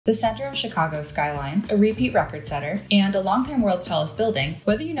The center of Chicago's skyline, a repeat record setter, and a longtime world's tallest building,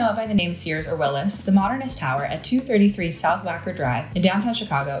 whether you know it by the name Sears or Willis, the Modernist Tower at 233 South Wacker Drive in downtown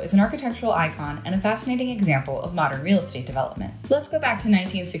Chicago is an architectural icon and a fascinating example of modern real estate development. Let's go back to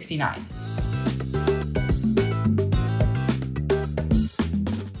 1969.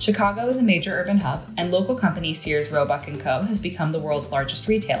 Chicago is a major urban hub, and local company Sears, Roebuck & Co. has become the world's largest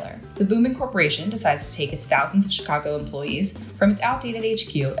retailer. The booming corporation decides to take its thousands of Chicago employees from its outdated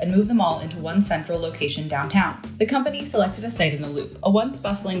HQ and move them all into one central location downtown. The company selected a site in the Loop, a once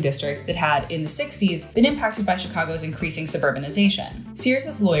bustling district that had, in the 60s, been impacted by Chicago's increasing suburbanization.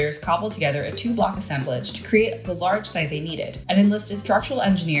 Sears' lawyers cobbled together a two-block assemblage to create the large site they needed, and enlisted structural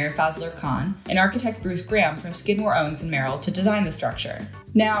engineer Fazlur Khan and architect Bruce Graham from Skidmore, Owings & Merrill to design the structure.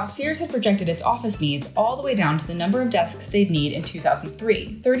 Now, Sears had projected its office needs all the way down to the number of desks they'd need in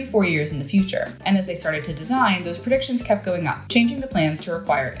 2003, 34 years in the future. And as they started to design, those predictions kept going up, changing the plans to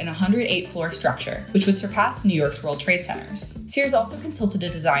require an 108-floor structure, which would surpass New York's World Trade Centers. Sears also consulted a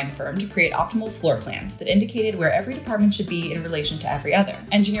design firm to create optimal floor plans that indicated where every department should be in relation to every other.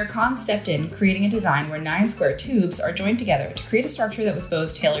 Engineer Khan stepped in, creating a design where 9 square tubes are joined together to create a structure that was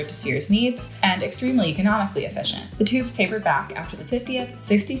both tailored to Sears' needs and extremely economically efficient. The tubes tapered back after the 50th,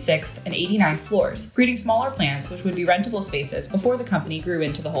 66th, and 89th floors, creating smaller plans which would be rentable spaces before the company grew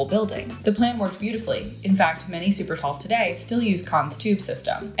into the whole building. The plan worked beautifully. In fact, many super talls today still use Khan's tube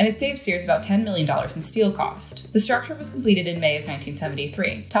system, and it saved Sears about $10 million in steel cost. The structure was completed in May of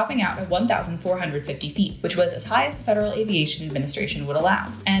 1973, topping out at 1,450 feet, which was as high as the Federal Aviation Administration would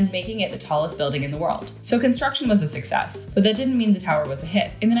allow, and making it the tallest building in the world. So construction was a success, but that didn't mean the tower was a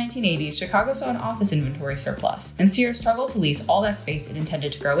hit. In the 1980s, Chicago saw an office inventory surplus, and Sears struggled to lease all that space it intended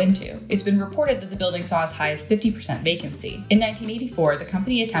to grow into. It's been reported that the building saw as high as 50% vacancy. In 1984, the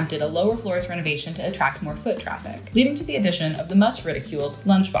company attempted a lower floors renovation to attract more foot traffic, leading to the addition of the much ridiculed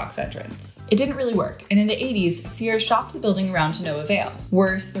lunchbox entrance. It didn't really work, and in the 80s, Sears shopped the building around to no avail.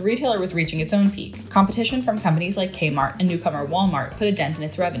 Worse, the retailer was reaching its own peak. Competition from companies like Kmart and newcomer Walmart put a dent in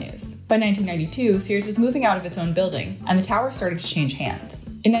its revenues. By 1992, Sears was moving out of its own building, and the tower started to change hands.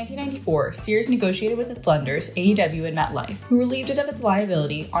 In 1994, Sears negotiated with its lenders, AEW and MetLife, who relieved it of its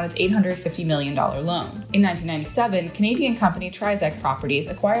liability on its $850 million loan. In 1997, Canadian company Trizec Properties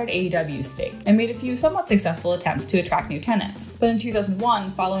acquired AEW's stake and made a few somewhat successful attempts to attract new tenants. But in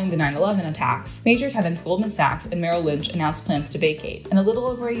 2001, following the 9/11 attacks, major tenants Goldman Sachs and Merrill Lynch announced plans to vacate, and a little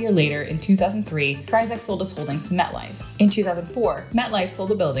over a year later, in 2003, Trizec sold its holdings to MetLife. In 2004, MetLife sold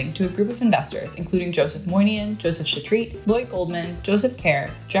the building to a group of investors including Joseph Moynihan, Joseph Chetreat, Lloyd Goldman, Joseph Kerr,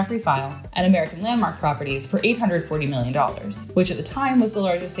 Jeffrey File, and American Landmark Properties for $840 million, which at the time was the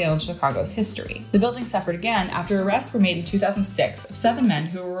largest sale in Chicago's history. The building suffered again after arrests were made in 2006 of 7 men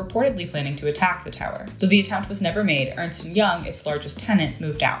who were reportedly planning to attack the tower. Though the attempt was never made, Ernst & Young, its largest tenant,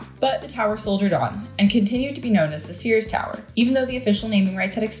 moved out. But the tower soldiered on, and continued to be known as the Sears Tower, even though the official naming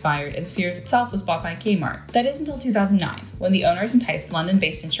rights had expired and Sears itself was bought by Kmart. That is until 2009, when the owners enticed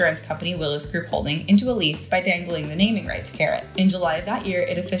London-based insurance company Willis Group Holding into a lease by dangling the naming rights carrot. In July of that year,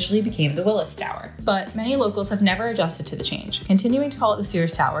 it officially became the Willis Tower. But many locals have never adjusted to the change, continuing to call it the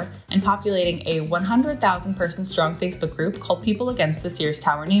Sears Tower and populating a 100,000-person strong Facebook group called People Against the Sears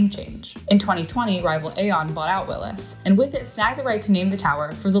Tower name change. In 2020, rival Aon bought out Willis, and with it snagged the right to name the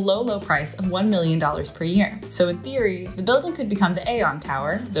tower for the low price of $1 million per year. So in theory, the building could become the Aon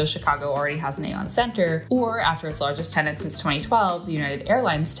Tower, though Chicago already has an Aon Center, or after its largest tenant since 2012, the United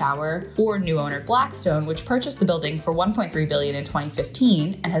Airlines Tower, or new owner Blackstone, which purchased the building for $1.3 billion in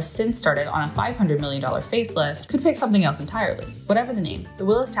 2015 and has since started on a $500 million facelift, could pick something else entirely. Whatever the name, the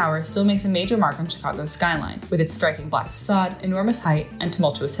Willis Tower still makes a major mark on Chicago's skyline, with its striking black facade, enormous height, and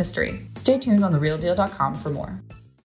tumultuous history. Stay tuned on TheRealDeal.com for more.